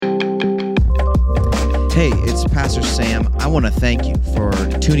Hey, it's Pastor Sam. I want to thank you for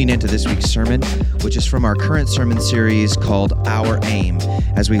tuning into this week's sermon, which is from our current sermon series called Our Aim,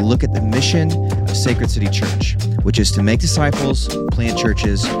 as we look at the mission of Sacred City Church, which is to make disciples, plant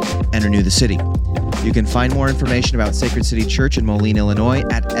churches, and renew the city. You can find more information about Sacred City Church in Moline, Illinois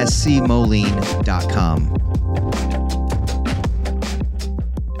at scmoline.com.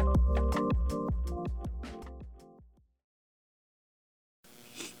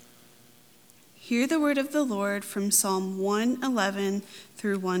 Hear the word of the Lord from Psalm 111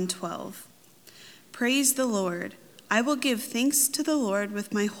 through 112. Praise the Lord. I will give thanks to the Lord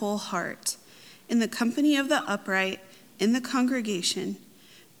with my whole heart. In the company of the upright, in the congregation,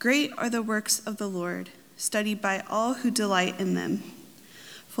 great are the works of the Lord, studied by all who delight in them.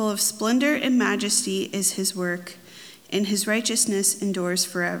 Full of splendor and majesty is his work, and his righteousness endures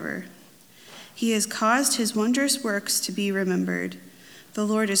forever. He has caused his wondrous works to be remembered. The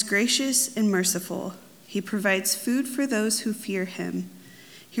Lord is gracious and merciful. He provides food for those who fear him.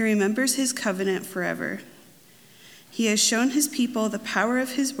 He remembers his covenant forever. He has shown his people the power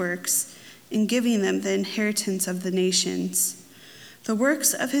of his works in giving them the inheritance of the nations. The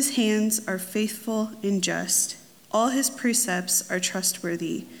works of his hands are faithful and just. All his precepts are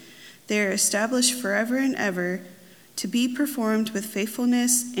trustworthy. They are established forever and ever, to be performed with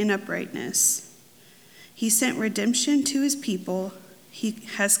faithfulness and uprightness. He sent redemption to his people. He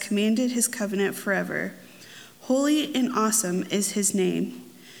has commanded his covenant forever. Holy and awesome is his name.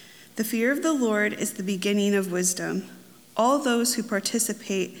 The fear of the Lord is the beginning of wisdom. All those who practice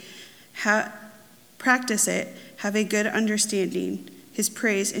it have a good understanding. His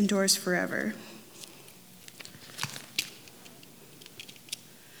praise endures forever.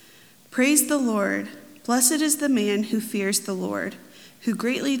 Praise the Lord. Blessed is the man who fears the Lord, who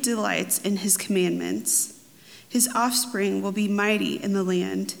greatly delights in his commandments. His offspring will be mighty in the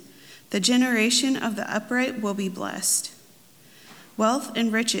land. The generation of the upright will be blessed. Wealth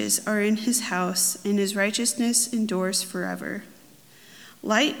and riches are in his house, and his righteousness endures forever.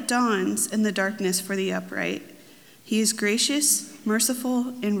 Light dawns in the darkness for the upright. He is gracious,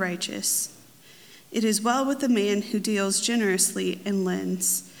 merciful, and righteous. It is well with the man who deals generously and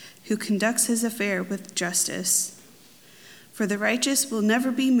lends, who conducts his affair with justice. For the righteous will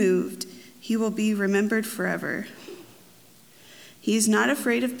never be moved. He will be remembered forever. He is not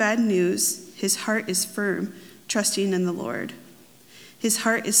afraid of bad news. His heart is firm, trusting in the Lord. His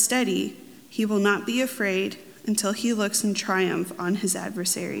heart is steady. He will not be afraid until he looks in triumph on his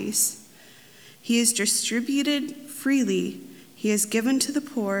adversaries. He has distributed freely. He has given to the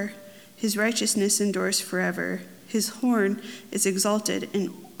poor. His righteousness endures forever. His horn is exalted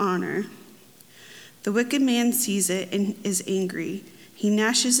in honor. The wicked man sees it and is angry. He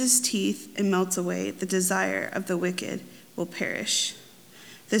gnashes his teeth and melts away. The desire of the wicked will perish.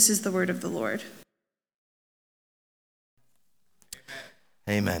 This is the word of the Lord.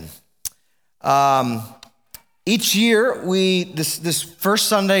 Amen. Each year, this first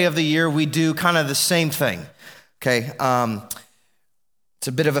Sunday of the year, we do kind of the same thing. Okay, it's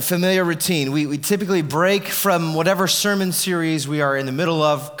a bit of a familiar routine. We typically break from whatever sermon series we are in the middle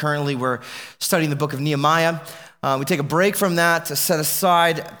of. Currently, we're studying the book of Nehemiah. We take a break from that to set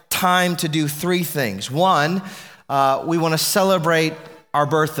aside time to do three things. One, we want to celebrate our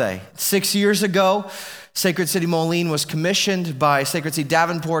birthday. 6 years ago, Sacred City Moline was commissioned by Sacred City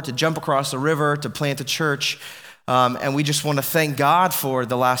Davenport to jump across the river to plant a church. And we just want to thank God for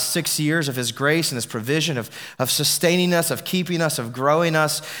the last 6 years of his grace and his provision of sustaining us, of keeping us, of growing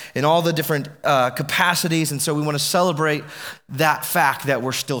us in all the different capacities. And so we want to celebrate that fact that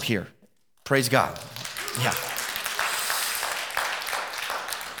we're still here. Praise God. Yeah.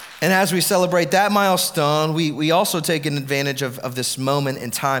 And as we celebrate that milestone, we also take an advantage of this moment in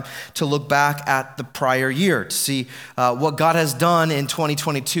time to look back at the prior year, to see what God has done in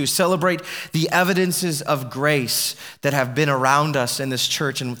 2022, celebrate the evidences of grace that have been around us in this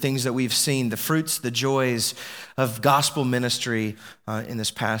church and things that we've seen, the fruits, the joys of gospel ministry in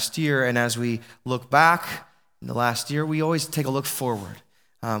this past year. And as we look back in the last year, we always take a look forward.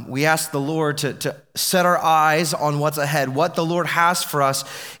 We ask the Lord to set our eyes on what's ahead, what the Lord has for us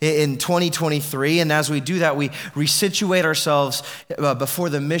in 2023. And as we do that, we resituate ourselves before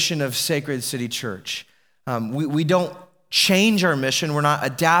the mission of Sacred City Church. We don't change our mission. We're not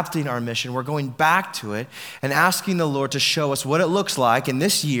adapting our mission. We're going back to it and asking the Lord to show us what it looks like in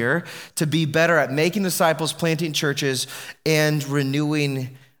this year to be better at making disciples, planting churches, and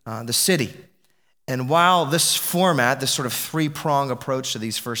renewing the city. And while this format, this sort of three-prong approach to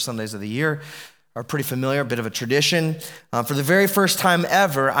these first Sundays of the year are pretty familiar, a bit of a tradition, for the very first time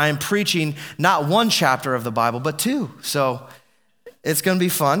ever, I am preaching not one chapter of the Bible, but two. So It's going to be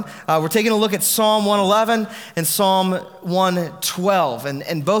fun. We're taking a look at Psalm 111 and Psalm 112.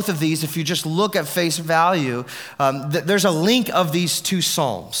 And both of these, if you just look at face value, there's a link of these two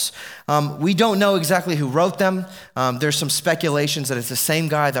Psalms. We don't know exactly who wrote them. There's some speculations that it's the same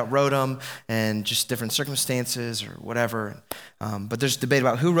guy that wrote them and just different circumstances or whatever. But there's debate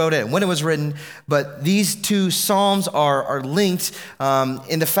about who wrote it and when it was written. But these two Psalms are linked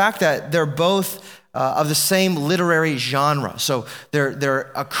in the fact that they're both of the same literary genre. So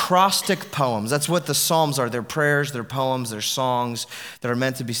they're acrostic poems. That's what the Psalms are. They're prayers, they're poems, they're songs that are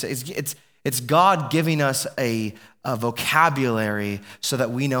meant to be said. It's God giving us a vocabulary so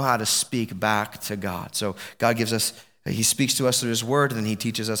that we know how to speak back to God. So God gives us, he speaks to us through his word, and then he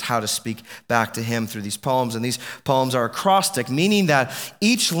teaches us how to speak back to him through these poems. And these poems are acrostic, meaning that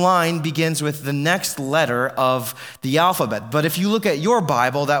each line begins with the next letter of the alphabet. But if you look at your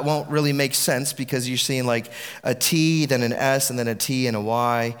Bible, that won't really make sense because you're seeing like a T, then an S, and then a T and a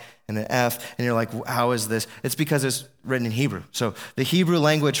Y and an F, and you're like, how is this? It's because it's written in Hebrew. So the Hebrew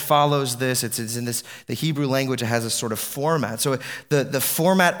language follows this. It's in this. The Hebrew language has a sort of format. So the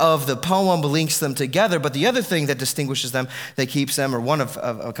format of the poem links them together, but the other thing that distinguishes them, that keeps them, or one of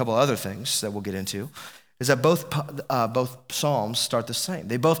a couple other things that we'll get into, is that both Psalms start the same.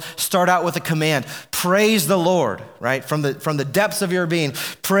 They both start out with a command, praise the Lord, right? From the depths of your being,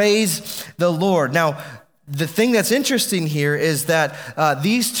 praise the Lord. Now, the thing that's interesting here is that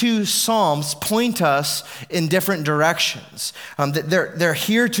these two Psalms point us in different directions. They're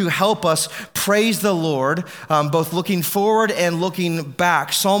here to help us praise the Lord, both looking forward and looking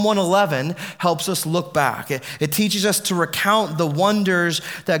back. Psalm 111 helps us look back. It teaches us to recount the wonders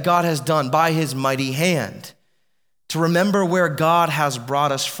that God has done by his mighty hand, to remember where God has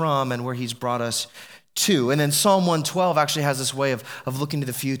brought us from and where he's brought us to. And then Psalm 112 actually has this way of looking to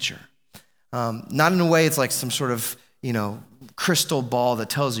the future. Not in a way it's like some sort of, crystal ball that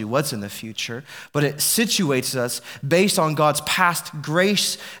tells you what's in the future, but it situates us based on God's past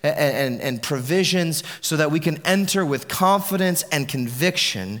grace and provisions so that we can enter with confidence and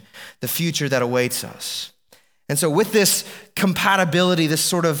conviction the future that awaits us. And so with this compatibility, this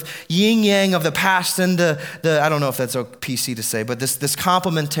sort of yin-yang of the past and the I don't know if that's a PC to say, but this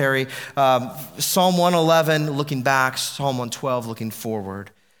complementary, Psalm 111 looking back, Psalm 112 looking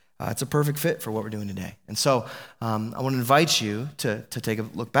forward, it's a perfect fit for what we're doing today. And so I want to invite you to take a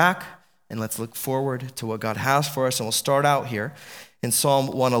look back and let's look forward to what God has for us. And we'll start out here in Psalm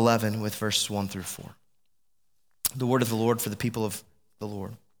 111 with verses 1 through 4. The word of the Lord for the people of the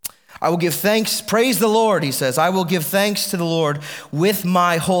Lord. I will give thanks, praise the Lord, he says. I will give thanks to the Lord with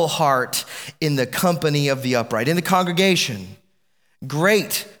my whole heart in the company of the upright, in the congregation.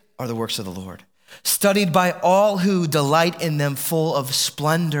 Great are the works of the Lord, studied by all who delight in them. Full of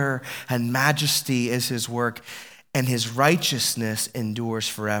splendor and majesty is his work, and his righteousness endures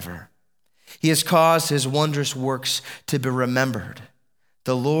forever. He has caused his wondrous works to be remembered.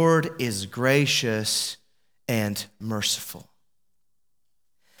 The Lord is gracious and merciful.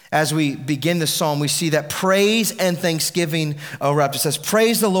 As we begin the psalm, we see that praise and thanksgiving are wrapped. It says,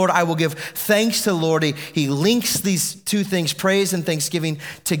 praise the Lord, I will give thanks to the Lord. He links these two things, praise and thanksgiving,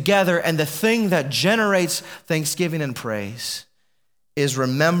 together. And the thing that generates thanksgiving and praise is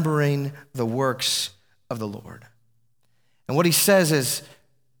remembering the works of the Lord. And what he says is,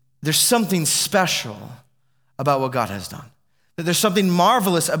 there's something special about what God has done. There's something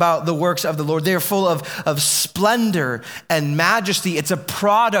marvelous about the works of the Lord. They are full of splendor and majesty. It's a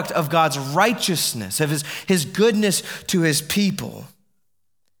product of God's righteousness, of his goodness to his people.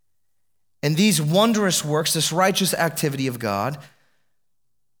 And these wondrous works, this righteous activity of God,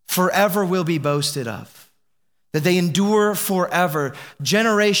 forever will be boasted of. That they endure forever.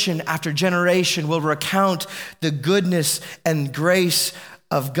 Generation after generation will recount the goodness and grace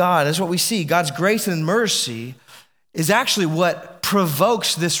of God. That's what we see. God's grace and mercy is actually what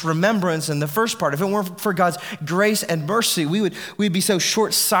provokes this remembrance in the first part. If it weren't for God's grace and mercy, we'd be so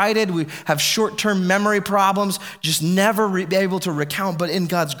short-sighted, we have short-term memory problems, just never be able to recount. But in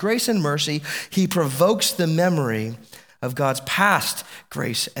God's grace and mercy, he provokes the memory of God's past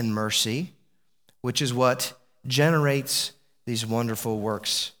grace and mercy, which is what generates these wonderful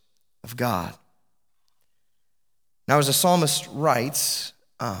works of God. Now, as the psalmist writes,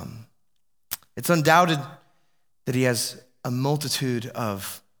 it's undoubted that he has a multitude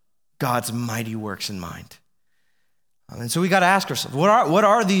of God's mighty works in mind. And so we got to ask ourselves, what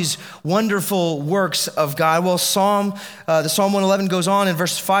are these wonderful works of God? Well, the Psalm 111 goes on in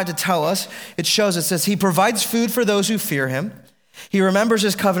verse 5 to tell us. It says, he provides food for those who fear him He remembers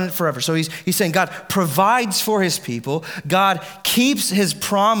his covenant forever. So he's saying God provides for his people. God keeps his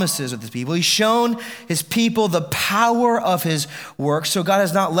promises with his people. He's shown his people the power of his work. So God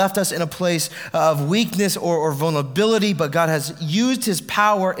has not left us in a place of weakness or vulnerability, but God has used his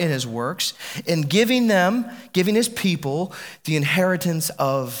power in his works in giving his people the inheritance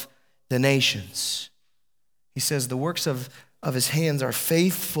of the nations. He says the works of his hands are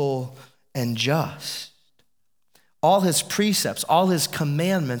faithful and just. All his precepts, all his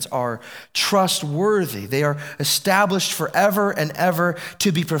commandments are trustworthy. They are established forever and ever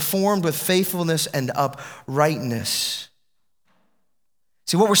to be performed with faithfulness and uprightness.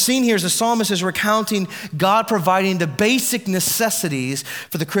 See, what we're seeing here is the psalmist is recounting God providing the basic necessities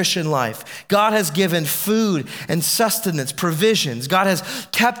for the Christian life. God has given food and sustenance, provisions. God has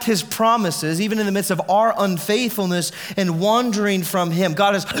kept his promises, even in the midst of our unfaithfulness and wandering from him.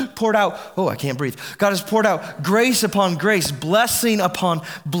 God has poured out, God has poured out grace upon grace, blessing upon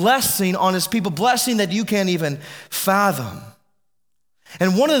blessing on his people, blessing that you can't even fathom.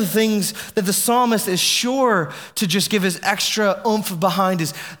 And one of the things that the psalmist is sure to just give his extra oomph behind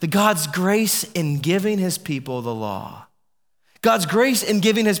is the God's grace in giving his people the law. God's grace in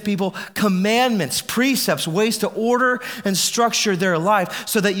giving his people commandments, precepts, ways to order and structure their life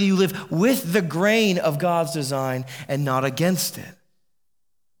so that you live with the grain of God's design and not against it.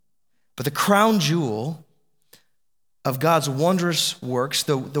 But the crown jewel of God's wondrous works,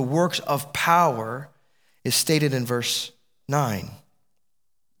 the works of power, is stated in verse 9.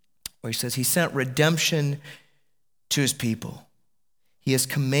 Where he says, he sent redemption to his people. He has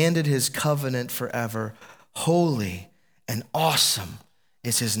commanded his covenant forever. Holy and awesome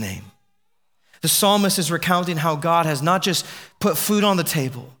is his name. The psalmist is recounting how God has not just put food on the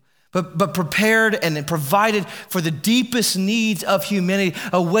table, but prepared and provided for the deepest needs of humanity,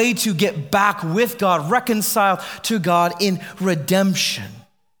 a way to get back with God, reconciled to God in redemption.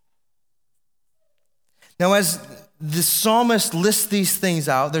 Now, as the psalmist lists these things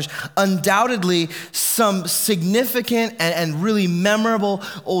out, there's undoubtedly some significant and really memorable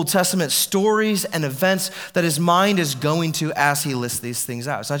Old Testament stories and events that his mind is going to as he lists these things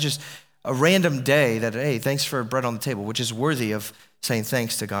out. It's not just a random day that, hey, thanks for bread on the table, which is worthy of saying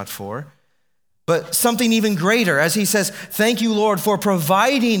thanks to God for. But something even greater, as he says, thank you, Lord, for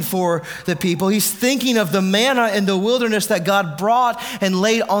providing for the people. He's thinking of the manna in the wilderness that God brought and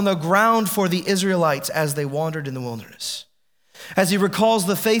laid on the ground for the Israelites as they wandered in the wilderness. As he recalls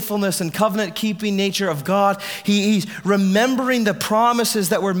the faithfulness and covenant-keeping nature of God, he's remembering the promises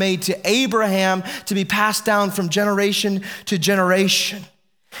that were made to Abraham to be passed down from generation to generation.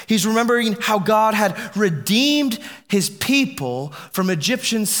 He's remembering how God had redeemed his people from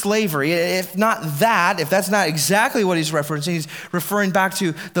Egyptian slavery. If that's not exactly what he's referencing, he's referring back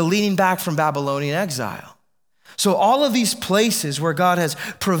to the leading back from Babylonian exile. So all of these places where God has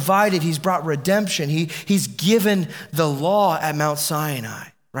provided, he's brought redemption. He's given the law at Mount Sinai,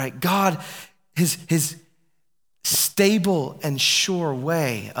 right? God, his stable and sure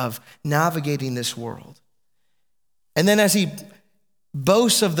way of navigating this world. And then as he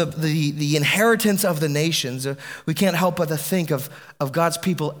boasts of the inheritance of the nations, we can't help but to think of God's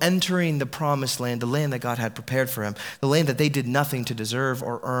people entering the promised land, the land that God had prepared for him, the land that they did nothing to deserve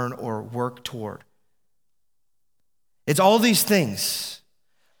or earn or work toward. It's all these things,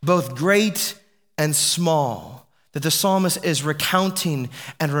 both great and small, that the psalmist is recounting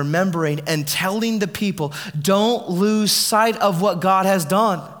and remembering and telling the people, don't lose sight of what God has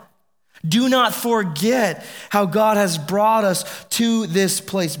done. Do not forget how God has brought us to this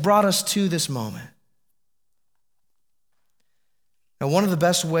place, brought us to this moment. Now, one of the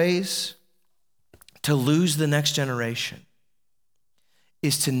best ways to lose the next generation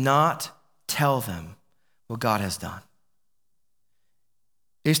is to not tell them what God has done.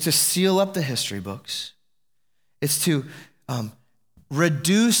 It's to seal up the history books. It's to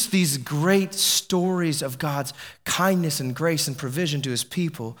reduce these great stories of God's kindness and grace and provision to his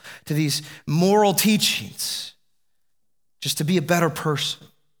people to these moral teachings, just to be a better person.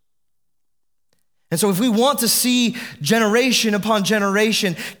 And so if we want to see generation upon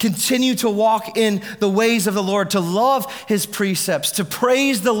generation continue to walk in the ways of the Lord, to love his precepts, to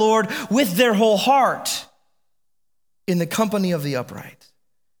praise the Lord with their whole heart in the company of the upright,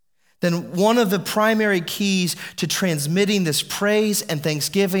 then one of the primary keys to transmitting this praise and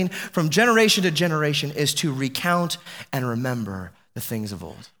thanksgiving from generation to generation is to recount and remember the things of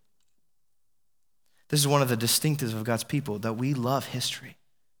old. This is one of the distinctives of God's people, that we love history.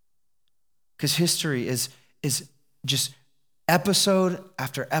 Because history is just episode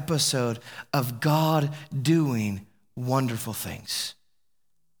after episode of God doing wonderful things.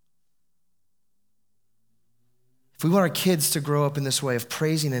 if we want our kids to grow up in this way of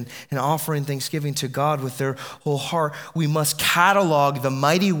praising and offering thanksgiving to God with their whole heart, we must catalog the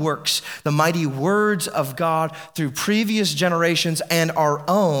mighty works, the mighty words of God through previous generations and our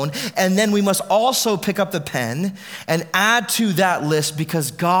own. And then we must also pick up the pen and add to that list, because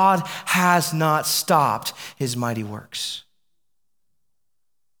God has not stopped his mighty works.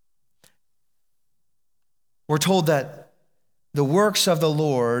 We're told that the works of the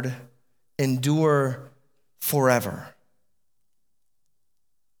Lord endure forever.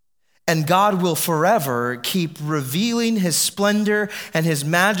 And God will forever keep revealing his splendor and his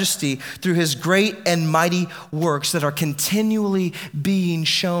majesty through his great and mighty works that are continually being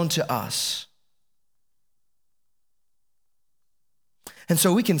shown to us. And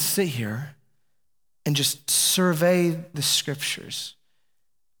so we can sit here and just survey the scriptures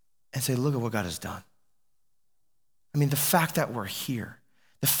and say, look at what God has done. I mean, the fact that we're here,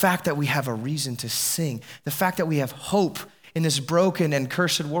 the fact that we have a reason to sing, the fact that we have hope in this broken and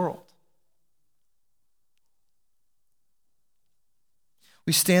cursed world.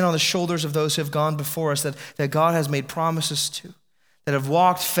 We stand on the shoulders of those who have gone before us, that God has made promises to, that have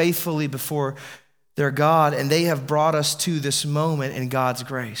walked faithfully before their God, and they have brought us to this moment in God's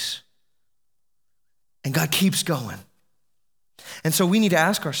grace. And God keeps going. And so we need to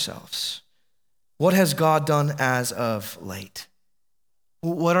ask ourselves, what has God done as of late?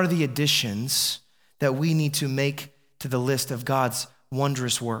 What are the additions that we need to make to the list of God's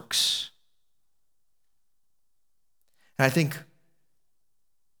wondrous works? And I think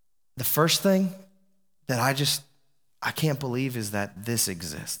the first thing that I can't believe is that this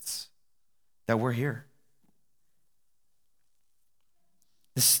exists, that we're here.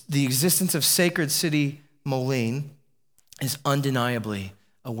 The existence of Sacred City Moline is undeniably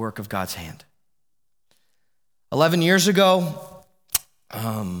a work of God's hand. 11 years ago,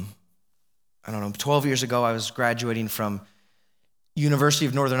 12 years ago, I was graduating from University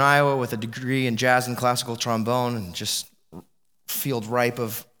of Northern Iowa with a degree in jazz and classical trombone, and just field ripe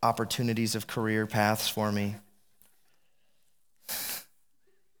of opportunities of career paths for me.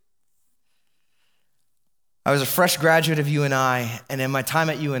 I was a fresh graduate of UNI, and in my time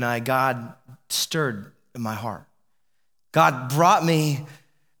at UNI, God stirred in my heart. God brought me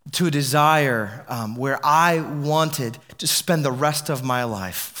to a desire where I wanted to spend the rest of my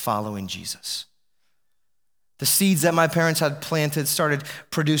life following Jesus. The seeds that my parents had planted started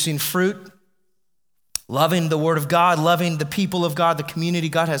producing fruit, loving the Word of God, loving the people of God, the community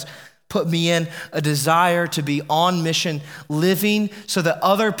God has put me in, a desire to be on mission, living so that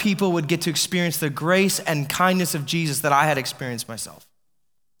other people would get to experience the grace and kindness of Jesus that I had experienced myself.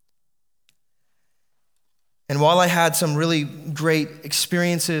 And while I had some really great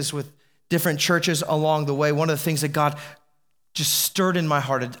experiences with different churches along the way, one of the things that God just stirred in my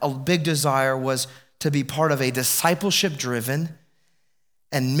heart, a big desire, was to be part of a discipleship-driven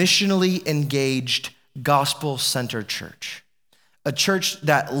and missionally engaged, gospel-centered church. A church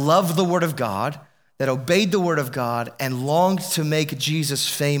that loved the Word of God, that obeyed the Word of God, and longed to make Jesus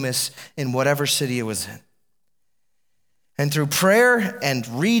famous in whatever city it was in. And through prayer and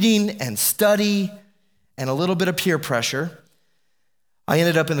reading and study and a little bit of peer pressure, I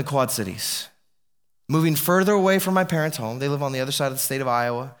ended up in the Quad Cities, moving further away from my parents' home. They live on the other side of the state of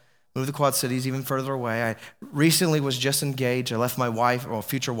Iowa. Moved to the Quad Cities, even further away. I recently was just engaged. I left my wife, or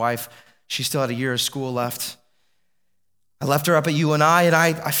future wife. She still had a year of school left. I left her up at UNI, and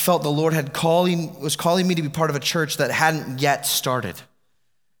I felt the Lord was calling me to be part of a church that hadn't yet started.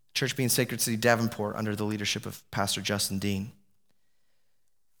 Church being Sacred City Davenport, under the leadership of Pastor Justin Dean.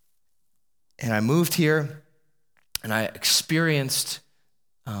 And I moved here, and I experienced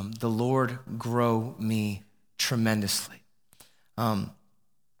the Lord grow me tremendously. My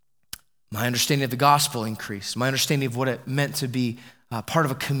understanding of the gospel increased. My understanding of what it meant to be part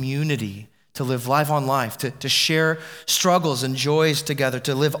of a community, to live life on life, to share struggles and joys together,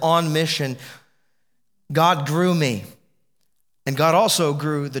 to live on mission. God grew me, and God also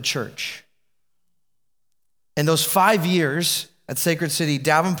grew the church. In those 5 years at Sacred City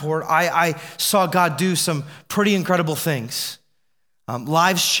Davenport, I saw God do some pretty incredible things.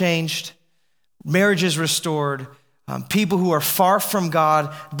 Lives changed, marriages restored, people who are far from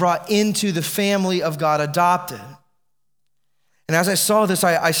God brought into the family of God, adopted. And as I saw this,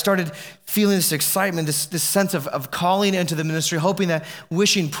 I started feeling this excitement, this sense of calling into the ministry, hoping that,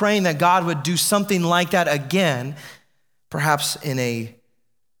 wishing, praying that God would do something like that again, perhaps in a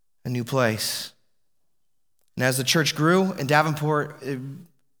new place. And as the church grew in Davenport,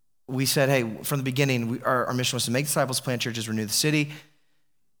 we said, hey, from the beginning, our mission was to make disciples, plant churches, renew the city.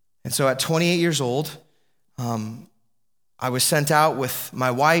 And so at 28 years old, I was sent out with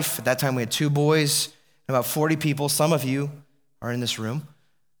my wife. At that time, we had 2 boys. about 40 people, some of you are in this room,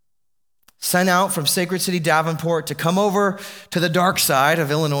 sent out from Sacred City Davenport to come over to the dark side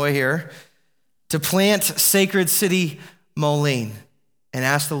of Illinois here to plant Sacred City Moline and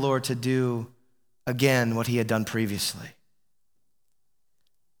ask the Lord to do again what he had done previously.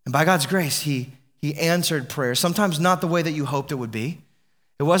 And by God's grace, he answered prayer, sometimes not the way that you hoped it would be.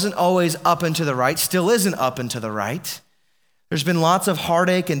 It wasn't always up and to the right, still isn't up and to the right. There's been lots of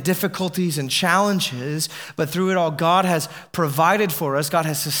heartache and difficulties and challenges, but through it all, God has provided for us, God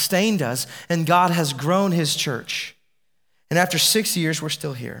has sustained us, and God has grown his church. And after 6 years, we're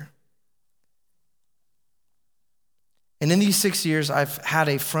still here. And in these 6 years, I've had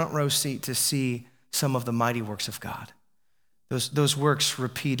a front row seat to see some of the mighty works of God. Those works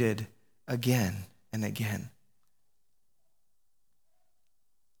repeated again and again.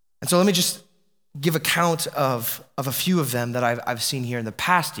 And so let me just give account of a few of them that I've seen here in the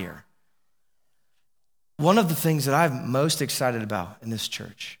past year. One of the things that I'm most excited about in this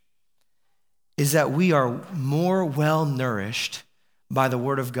church is that we are more well-nourished by the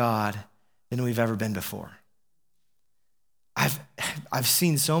Word of God than we've ever been before. I've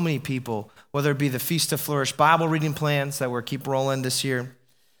seen so many people, whether it be the Feast to Flourish Bible reading plans that we're keep rolling this year,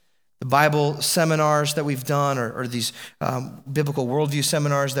 the Bible seminars that we've done, or these biblical worldview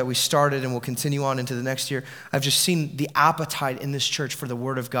seminars that we started and will continue on into the next year. I've just seen the appetite in this church for the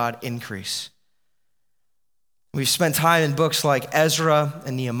Word of God increase. We've spent time in books like Ezra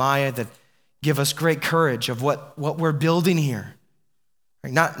and Nehemiah that give us great courage of what we're building here.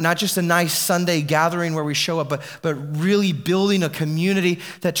 Not just a nice Sunday gathering where we show up, but really building a community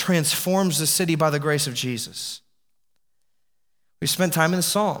that transforms the city by the grace of Jesus. We've spent time in the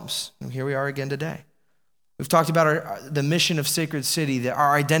Psalms, and here we are again today. We've talked about the mission of Sacred City,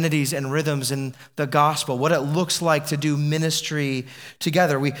 our identities and rhythms in the gospel, what it looks like to do ministry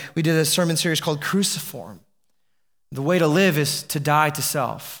together. We did a sermon series called Cruciform. The way to live is to die to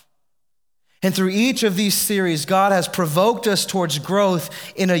self. And through each of these series, God has provoked us towards growth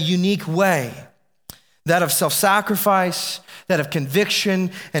in a unique way. That of self-sacrifice, that of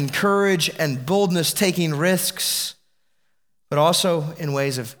conviction and courage and boldness, taking risks, but also in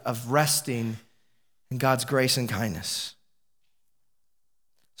ways of resting in God's grace and kindness.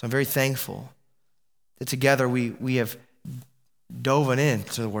 So I'm very thankful that together we have dove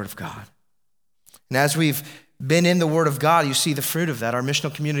into the Word of God. And as we've been in the Word of God, you see the fruit of that. Our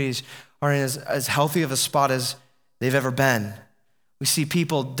missional communities are in as healthy of a spot as they've ever been. We see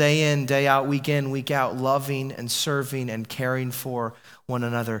people day in, day out, week in, week out, loving and serving and caring for one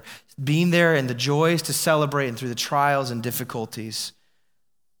another, being there in the joys to celebrate and through the trials and difficulties.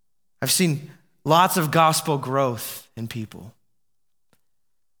 I've seen lots of gospel growth in people.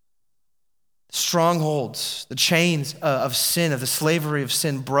 Strongholds, the chains of sin, of the slavery of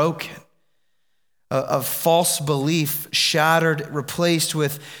sin broken, of false belief shattered, replaced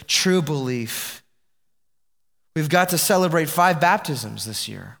with true belief. We've got to celebrate 5 baptisms this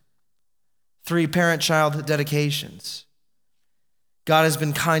year, 3 parent-child dedications. God has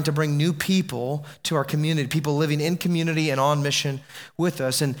been kind to bring new people to our community, people living in community and on mission with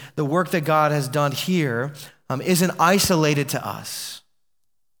us. And the work that God has done here isn't isolated to us.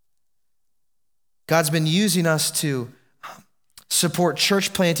 God's been using us to support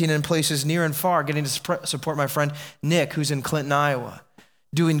church planting in places near and far, getting to support my friend Nick, who's in Clinton, Iowa,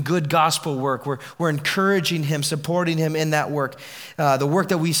 doing good gospel work. We're encouraging him, supporting him in that work. The work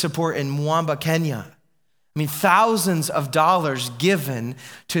that we support in Mwamba, Kenya. I mean, thousands of dollars given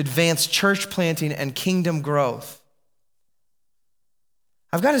to advance church planting and kingdom growth.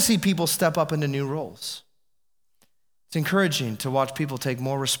 I've got to see people step up into new roles. It's encouraging to watch people take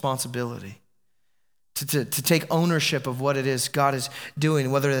more responsibility. To take ownership of what it is God is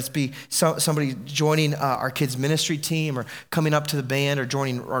doing, whether that's be somebody joining our kids' ministry team or coming up to the band or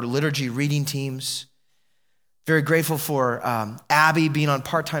joining our liturgy reading teams. Very grateful for Abby being on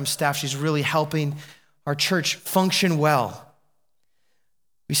part-time staff. She's really helping our church function well.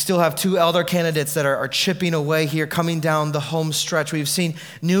 We still have 2 elder candidates that are chipping away here, coming down the home stretch. We've seen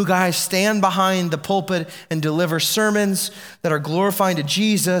new guys stand behind the pulpit and deliver sermons that are glorifying to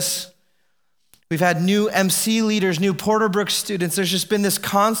Jesus. We've had new MC leaders, new Porterbrook students. There's just been this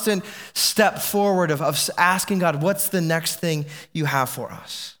constant step forward of asking God, what's the next thing you have for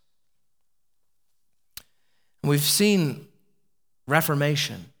us? And we've seen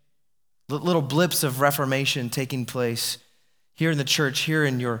reformation, little blips of reformation taking place here in the church, here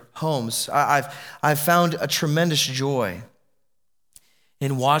in your homes. I've found a tremendous joy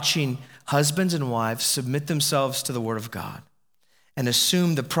in watching husbands and wives submit themselves to the Word of God and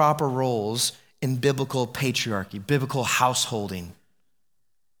assume the proper roles in biblical patriarchy, biblical householding.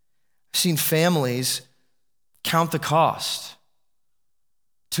 I've seen families count the cost,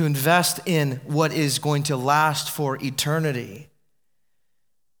 to invest in what is going to last for eternity,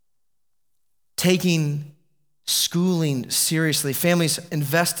 taking schooling seriously, families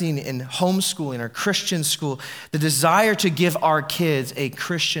investing in homeschooling or Christian school, the desire to give our kids a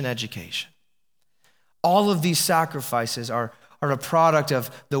Christian education. All of these sacrifices are a product of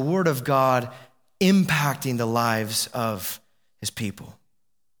the Word of God impacting the lives of His people.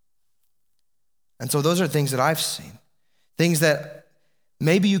 And so those are things that I've seen, things that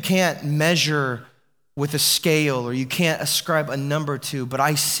maybe you can't measure with a scale or you can't ascribe a number to, but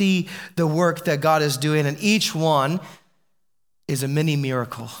I see the work that God is doing, and each one is a mini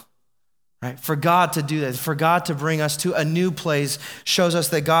miracle, right? For God to do that, for God to bring us to a new place shows us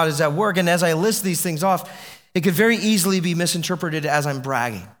that God is at work. And as I list these things off, it could very easily be misinterpreted as I'm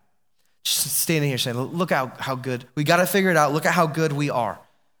bragging. Just standing here saying, look how good, we got to figure it out. Look at how good we are.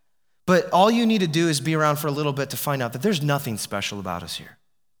 But all you need to do is be around for a little bit to find out that there's nothing special about us here.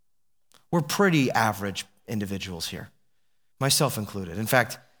 We're pretty average individuals here, myself included. In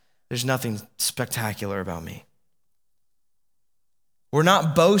fact, there's nothing spectacular about me. We're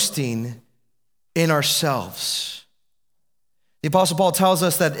not boasting in ourselves. The Apostle Paul tells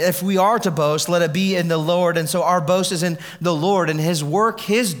us that if we are to boast, let it be in the Lord. And so our boast is in the Lord and His work,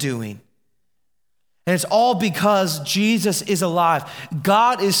 His doing. And it's all because Jesus is alive.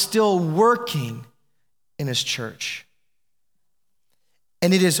 God is still working in His church.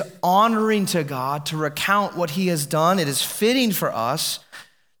 And it is honoring to God to recount what He has done. It is fitting for us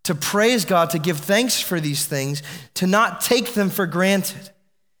to praise God, to give thanks for these things, to not take them for granted.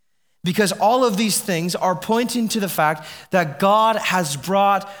 Because all of these things are pointing to the fact that God has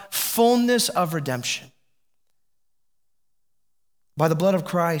brought fullness of redemption. By the blood of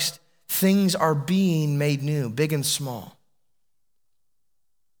Christ, things are being made new, big and small.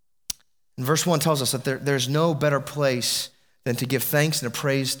 And verse 1 tells us that there's no better place than to give thanks and to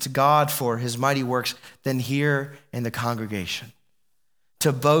praise to God for His mighty works than here in the congregation,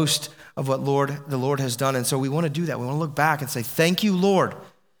 to boast of what the Lord has done. And so we want to do that. We want to look back and say, thank you, Lord.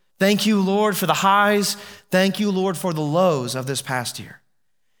 Thank you, Lord, for the highs. Thank you, Lord, for the lows of this past year.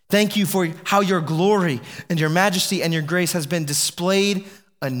 Thank you for how your glory and your majesty and your grace has been displayed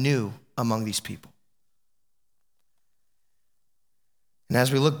anew among these people. And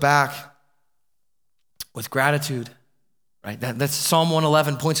as we look back with gratitude, right? That's Psalm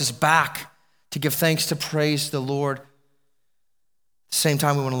 111 points us back to give thanks, to praise the Lord. At the same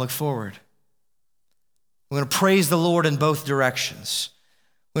time, we want to look forward. We're going to praise the Lord in both directions.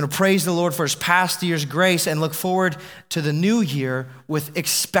 We're going to praise the Lord for His past year's grace and look forward to the new year with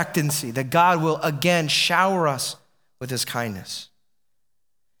expectancy that God will again shower us with His kindness.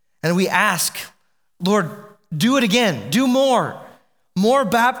 And we ask, Lord, do it again, do more. More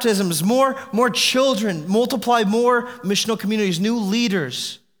baptisms, more children, multiply more missional communities, new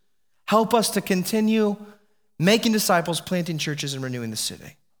leaders. Help us to continue making disciples, planting churches, and renewing the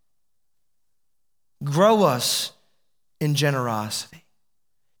city. Grow us in generosity.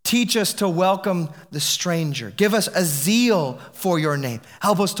 Teach us to welcome the stranger. Give us a zeal for your name.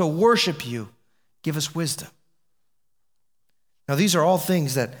 Help us to worship you. Give us wisdom. Now, these are all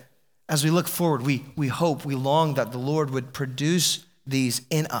things that, as we look forward, we hope, we long that the Lord would produce these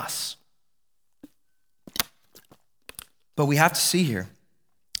in us. But we have to see here,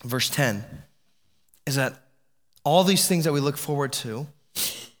 verse 10, is that all these things that we look forward to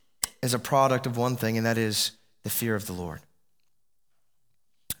is a product of one thing, and that is the fear of the Lord.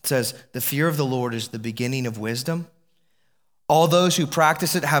 It says, the fear of the Lord is the beginning of wisdom. All those who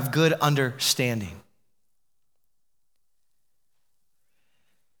practice it have good understanding.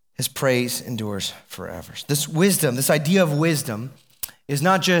 His praise endures forever. This wisdom, this idea of wisdom, is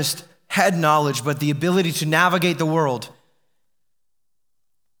not just head knowledge, but the ability to navigate the world,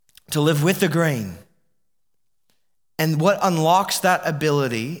 to live with the grain. And what unlocks that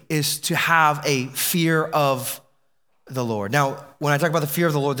ability is to have a fear of the Lord. Now, when I talk about the fear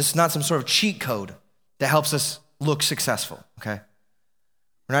of the Lord, this is not some sort of cheat code that helps us look successful, okay?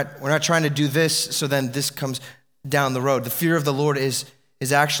 We're not trying to do this so then this comes down the road. The fear of the Lord is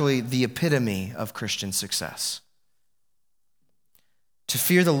actually the epitome of Christian success. To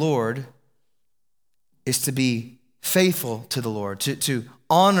fear the Lord is to be faithful to the Lord, to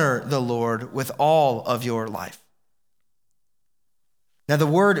honor the Lord with all of your life. Now, the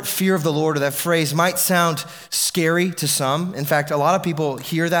word fear of the Lord, or that phrase, might sound scary to some. In fact, a lot of people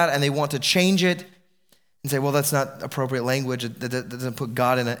hear that and they want to change it and say, well, that's not appropriate language. That doesn't put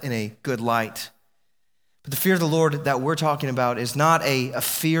God in a good light. But the fear of the Lord that we're talking about is not a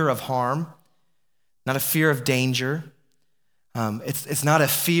fear of harm, not a fear of danger, It's not a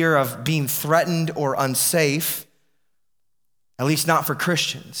fear of being threatened or unsafe, at least not for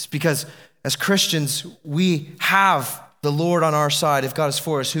Christians, because as Christians, we have the Lord on our side. If God is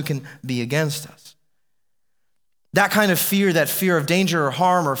for us, who can be against us? That kind of fear, that fear of danger or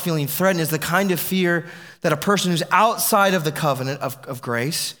harm or feeling threatened, is the kind of fear that a person who's outside of the covenant of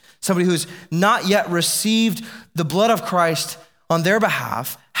grace, somebody who's not yet received the blood of Christ on their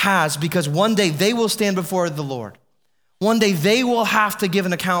behalf, has, because one day they will stand before the Lord. One day they will have to give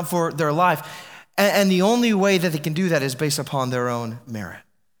an account for their life. And the only way that they can do that is based upon their own merit,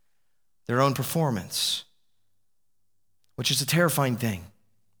 their own performance, which is a terrifying thing.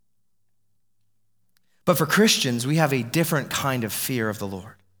 But for Christians, we have a different kind of fear of the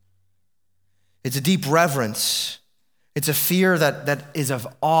Lord. It's a deep reverence. It's a fear that is of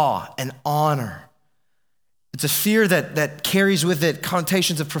awe and honor. It's a fear that carries with it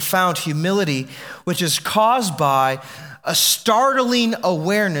connotations of profound humility, which is caused by a startling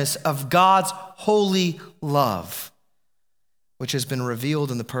awareness of God's holy love, which has been revealed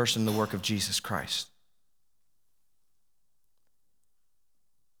in the person and the work of Jesus Christ.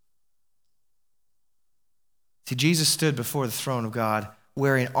 See, Jesus stood before the throne of God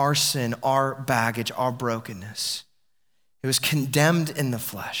wearing our sin, our baggage, our brokenness. It was condemned in the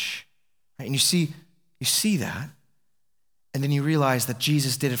flesh. Right? And you see that, and then you realize that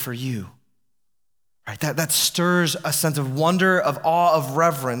Jesus did it for you. Right? That stirs a sense of wonder, of awe, of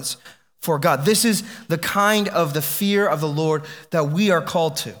reverence for God. This is the kind of the fear of the Lord that we are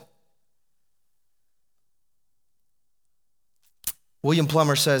called to. William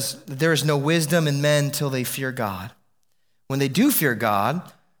Plummer says that there is no wisdom in men till they fear God. When they do fear God,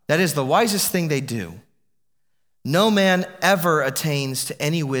 that is the wisest thing they do. No man ever attains to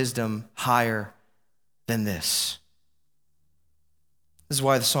any wisdom higher than this. This is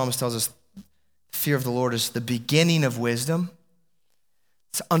why the psalmist tells us fear of the Lord is the beginning of wisdom.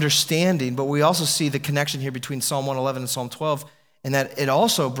 It's understanding, but we also see the connection here between Psalm 111 and Psalm 12, and that it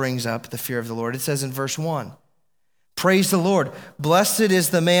also brings up the fear of the Lord. It says in verse 1, praise the Lord. Blessed is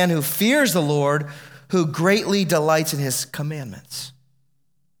the man who fears the Lord, who greatly delights in his commandments.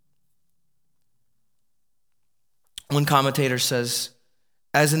 One commentator says,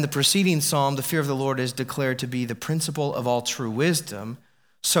 as in the preceding psalm, the fear of the Lord is declared to be the principle of all true wisdom,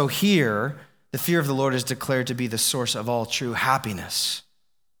 so here, the fear of the Lord is declared to be the source of all true happiness.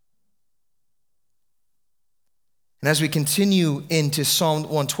 And as we continue into Psalm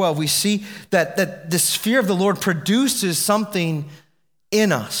 112, we see that this fear of the Lord produces something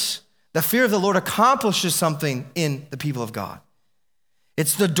in us. The fear of the Lord accomplishes something in the people of God.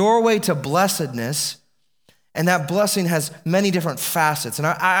 It's the doorway to blessedness, and that blessing has many different facets. And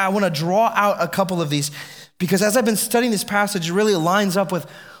I want to draw out a couple of these, because as I've been studying this passage, it really lines up with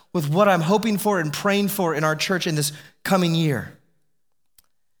what I'm hoping for and praying for in our church in this coming year.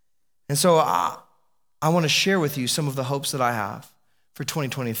 And so I want to share with you some of the hopes that I have for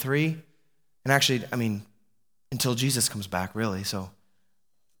 2023. And actually, until Jesus comes back, really. So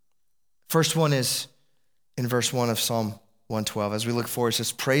first one is in verse 1 of Psalm 112. As we look forward, it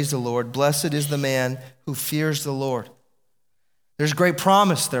says, praise the Lord. Blessed is the man who fears the Lord. There's great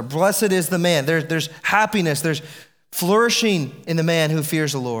promise there. Blessed is the man. There's happiness. There's flourishing in the man who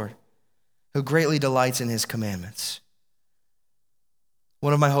fears the Lord, who greatly delights in his commandments.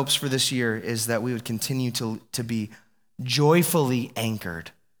 One of my hopes for this year is that we would continue to be joyfully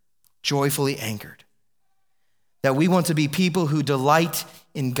anchored. Joyfully anchored. That we want to be people who delight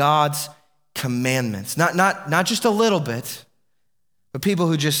in God's commandments. Not just a little bit, but people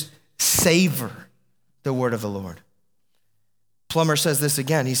who just savor the word of the Lord. Plummer says this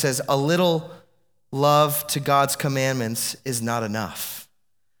again. He says, a little love to God's commandments is not enough.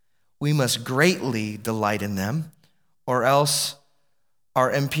 We must greatly delight in them, or else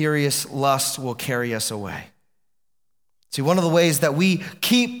our imperious lust will carry us away. See, one of the ways that we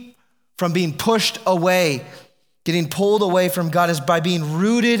keep from being pushed away, getting pulled away from God, is by being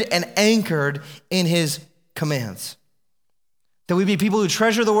rooted and anchored in his commands. That we be people who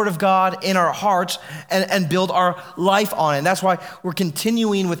treasure the word of God in our hearts and build our life on it. And that's why we're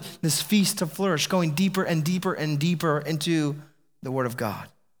continuing with this feast to flourish, going deeper and deeper and deeper into the word of God.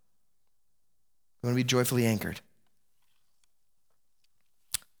 We want to be joyfully anchored.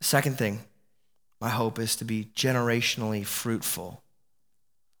 The second thing, my hope is to be generationally fruitful.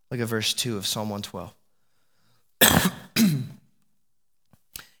 Look at verse 2 of Psalm 112.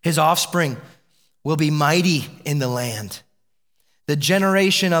 His offspring will be mighty in the land. The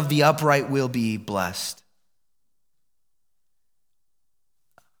generation of the upright will be blessed.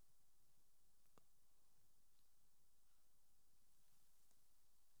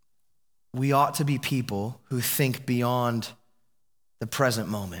 We ought to be people who think beyond the present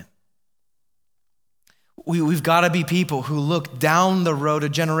moment. We've got to be people who look down the road, a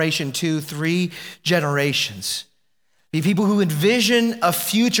generation, 2, 3 generations. Be people who envision a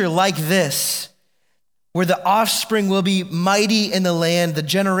future like this, where the offspring will be mighty in the land, the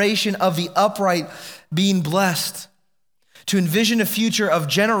generation of the upright being blessed. To envision a future of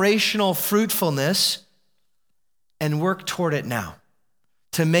generational fruitfulness and work toward it now.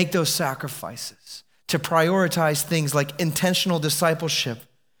 To make those sacrifices. To prioritize things like intentional discipleship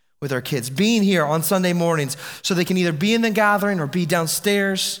with our kids. Being here on Sunday mornings so they can either be in the gathering or be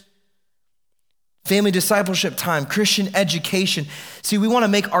downstairs. Family discipleship time, Christian education. See, we want to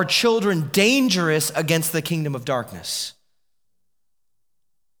make our children dangerous against the kingdom of darkness.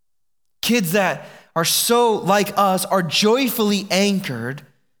 Kids that are so like us are joyfully anchored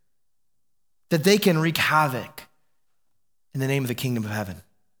that they can wreak havoc in the name of the kingdom of heaven.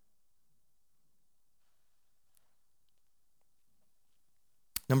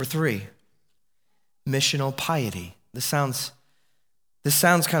 Number 3, missional piety. This sounds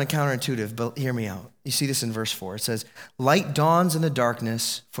kind of counterintuitive, but hear me out. You see this in verse 4. It says, light dawns in the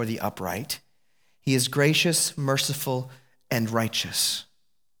darkness for the upright. He is gracious, merciful, and righteous.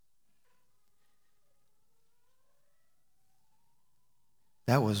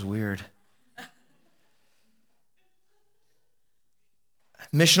 That was weird.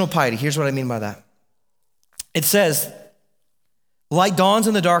 Missional piety, here's what I mean by that. It says, light dawns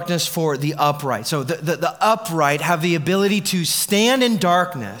in the darkness for the upright. So the upright have the ability to stand in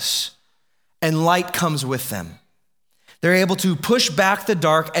darkness and light comes with them. They're able to push back the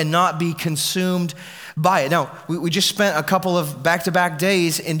dark and not be consumed by it. Now, we just spent a couple of back-to-back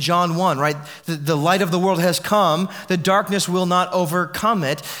days in John 1, right? The light of the world has come. The darkness will not overcome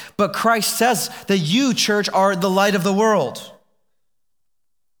it. But Christ says that you, church, are the light of the world.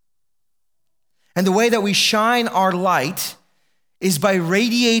 And the way that we shine our light is by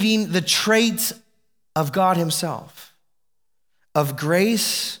radiating the traits of God himself, of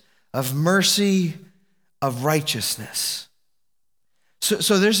grace, of mercy, of righteousness.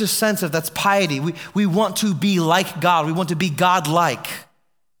 So there's a sense of that's piety. We want to be like God. We want to be God-like,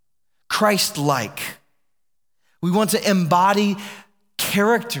 Christ-like. We want to embody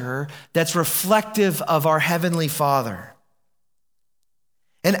character that's reflective of our Heavenly Father.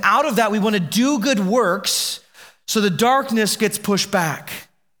 And out of that, we want to do good works so the darkness gets pushed back.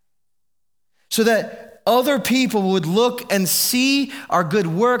 So that other people would look and see our good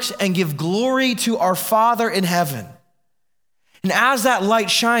works and give glory to our Father in heaven. And as that light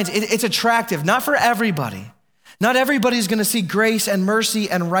shines, it's attractive, not for everybody. Not everybody's going to see grace and mercy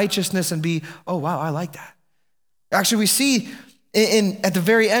and righteousness and be, oh, wow, I like that. Actually, we see at the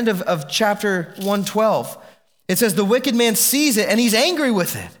very end of chapter 112, it says the wicked man sees it and he's angry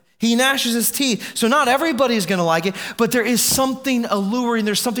with it. He gnashes his teeth. So not everybody is going to like it, but there is something alluring,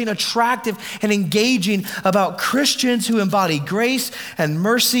 there's something attractive and engaging about Christians who embody grace and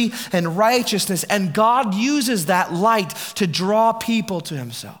mercy and righteousness. And God uses that light to draw people to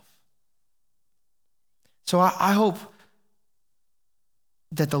himself. So I hope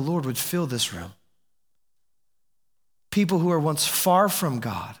that the Lord would fill this room. People who are once far from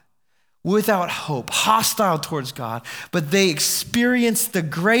God, without hope, hostile towards God, but they experience the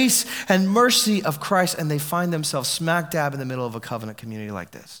grace and mercy of Christ and they find themselves smack dab in the middle of a covenant community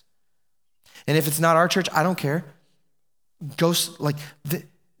like this. And if it's not our church, I don't care.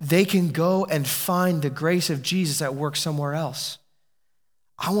 They can go and find the grace of Jesus at work somewhere else.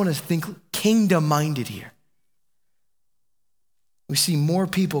 I want to think kingdom-minded here. We see more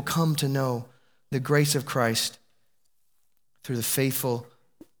people come to know the grace of Christ through the faithful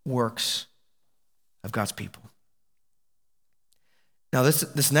works of God's people. Now,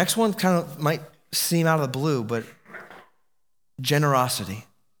 this next one kind of might seem out of the blue, but generosity.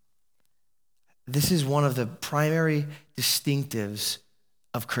 This is one of the primary distinctives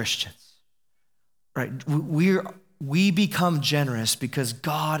of Christians, right? We become generous because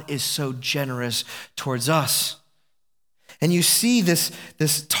God is so generous towards us. And you see this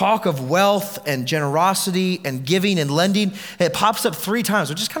talk of wealth and generosity and giving and lending. It pops up 3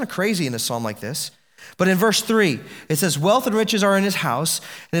 times, which is kind of crazy in a psalm like this. But in verse 3, it says, wealth and riches are in his house,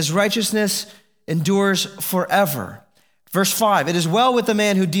 and his righteousness endures forever. Verse 5, it is well with the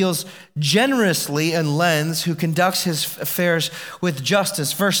man who deals generously and lends, who conducts his affairs with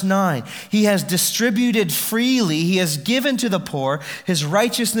justice. Verse 9, he has distributed freely, he has given to the poor, his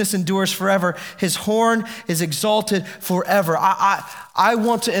righteousness endures forever, his horn is exalted forever. I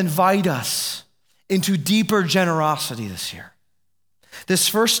want to invite us into deeper generosity this year. This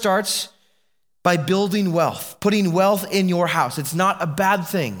first starts by building wealth, putting wealth in your house. It's not a bad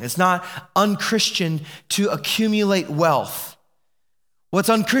thing. It's not unchristian to accumulate wealth. What's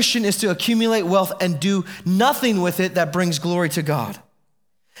unchristian is to accumulate wealth and do nothing with it that brings glory to God.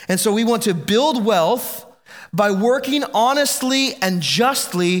 And so we want to build wealth by working honestly and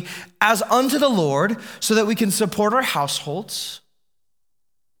justly as unto the Lord so that we can support our households.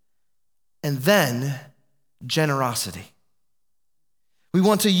 And then generosity. We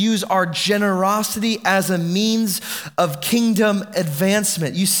want to use our generosity as a means of kingdom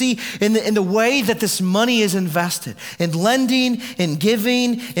advancement. You see, in the way that this money is invested, in lending, in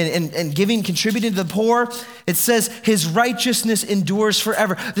giving, contributing to the poor, it says his righteousness endures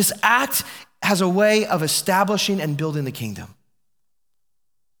forever. This act has a way of establishing and building the kingdom.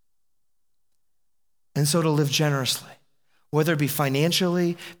 And so to live generously, whether it be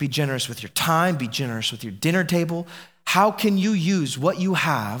financially, be generous with your time, be generous with your dinner table. How can you use what you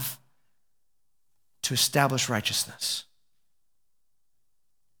have to establish righteousness?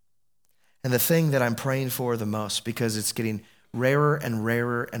 And the thing that I'm praying for the most, because it's getting rarer and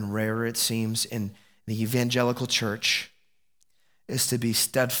rarer and rarer, it seems, in the evangelical church, is to be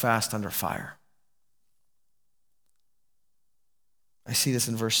steadfast under fire. I see this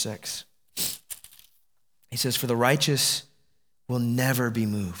in verse 6. He says, "For the righteous will never be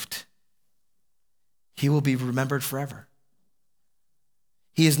moved. He will be remembered forever.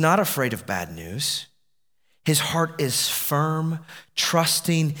 He is not afraid of bad news. His heart is firm,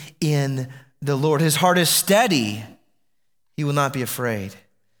 trusting in the Lord. His heart is steady. He will not be afraid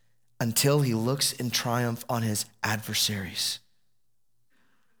until he looks in triumph on his adversaries."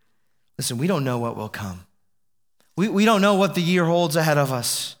 Listen, we don't know what will come. We don't know what the year holds ahead of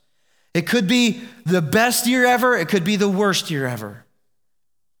us. It could be the best year ever. It could be the worst year ever.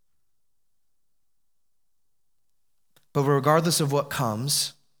 But regardless of what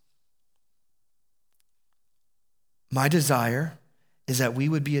comes, my desire is that we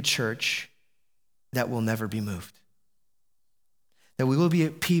would be a church that will never be moved. That we will be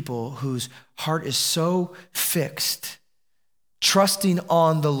a people whose heart is so fixed, trusting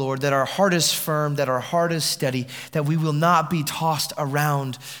on the Lord, that our heart is firm, that our heart is steady, that we will not be tossed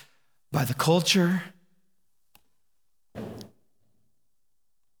around by the culture,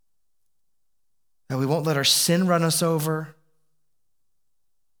 that we won't let our sin run us over.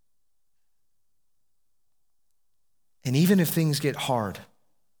 And even if things get hard,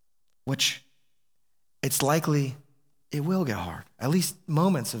 which it's likely it will get hard, at least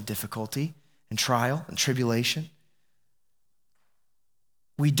moments of difficulty and trial and tribulation,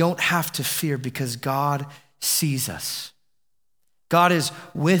 we don't have to fear because God sees us. God is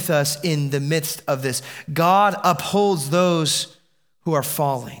with us in the midst of this. God upholds those who are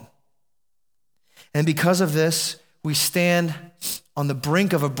falling. And because of this, we stand on the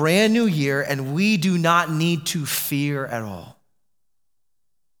brink of a brand new year, and we do not need to fear at all.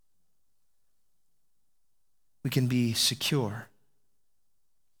 We can be secure,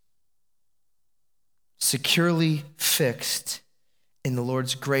 securely fixed in the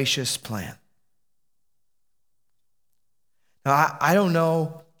Lord's gracious plan. Now, I don't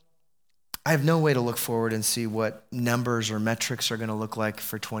know, I have no way to look forward and see what numbers or metrics are going to look like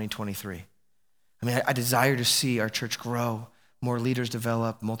for 2023. I mean, I desire to see our church grow, more leaders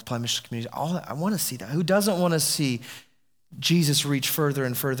develop, multiply mission communities, all that. I want to see that. Who doesn't want to see Jesus reach further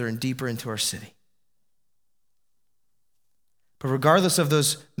and further and deeper into our city? But regardless of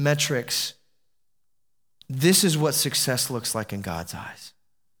those metrics, this is what success looks like in God's eyes.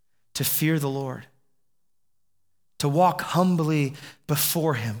 To fear the Lord, to walk humbly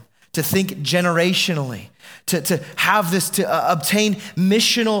before him, to think generationally, to have this, to obtain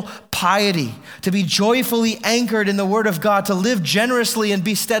missional piety, to be joyfully anchored in the word of God, to live generously and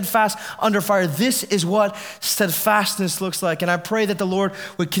be steadfast under fire. This is what steadfastness looks like. And I pray that the Lord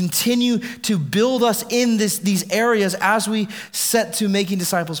would continue to build us in these areas as we set to making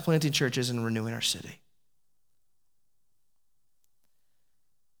disciples, planting churches, and renewing our city.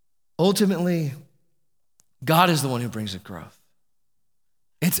 Ultimately, God is the one who brings the growth.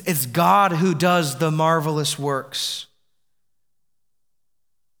 It's God who does the marvelous works.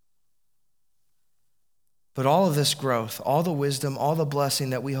 But all of this growth, all the wisdom, all the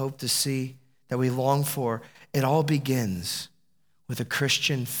blessing that we hope to see, that we long for, it all begins with a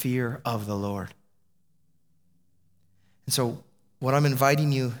Christian fear of the Lord. And so what I'm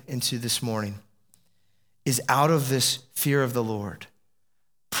inviting you into this morning is out of this fear of the Lord.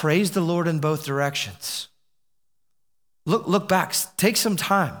 Praise the Lord in both directions. Look back, take some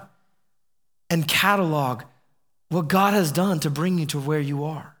time and catalog what God has done to bring you to where you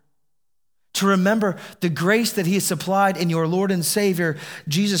are. To remember the grace that he has supplied in your Lord and Savior,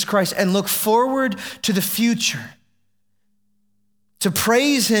 Jesus Christ, and look forward to the future. To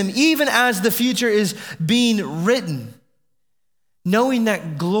praise him even as the future is being written. knowing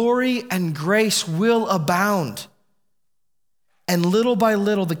that glory and grace will abound. And little by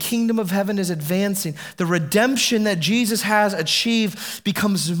little, the kingdom of heaven is advancing. The redemption that Jesus has achieved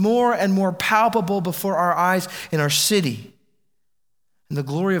becomes more and more palpable before our eyes in our city. And the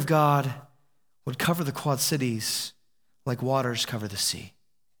glory of God would cover the Quad Cities like waters cover the sea.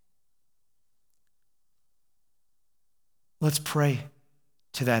 Let's pray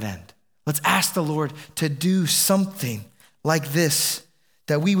to that end. Let's ask the Lord to do something like this,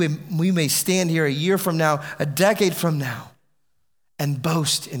 that we may stand here a year from now, a decade from now, and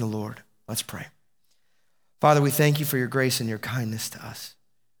boast in the Lord. Let's pray. Father, we thank you for your grace and your kindness to us.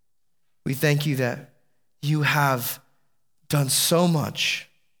 We thank you that you have done so much.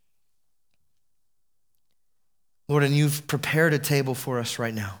 Lord, and you've prepared a table for us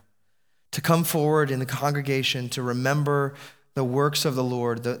right now to come forward in the congregation to remember the works of the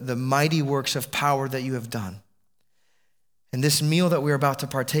Lord, the mighty works of power that you have done. And this meal that we're about to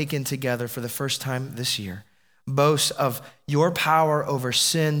partake in together for the first time this year boasts of your power over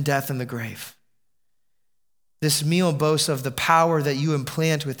sin, death, and the grave. This meal boasts of the power that you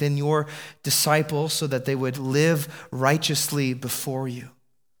implant within your disciples so that they would live righteously before you.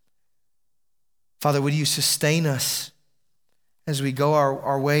 Father, would you sustain us as we go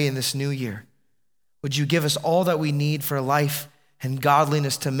our way in this new year? Would you give us all that we need for life and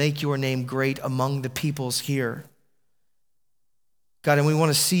godliness to make your name great among the peoples here? God, and we want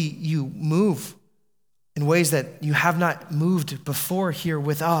to see you move in ways that you have not moved before here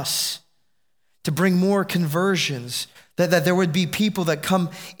with us, to bring more conversions, that there would be people that come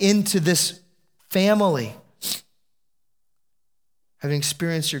into this family having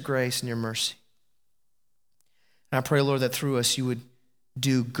experienced your grace and your mercy. And I pray, Lord, that through us you would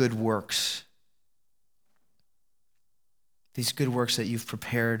do good works. These good works that you've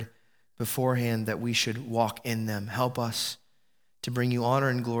prepared beforehand, that we should walk in them. Help us to bring you honor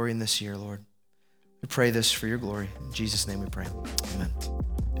and glory in this year, Lord. We pray this for your glory. In Jesus' name we pray. Amen.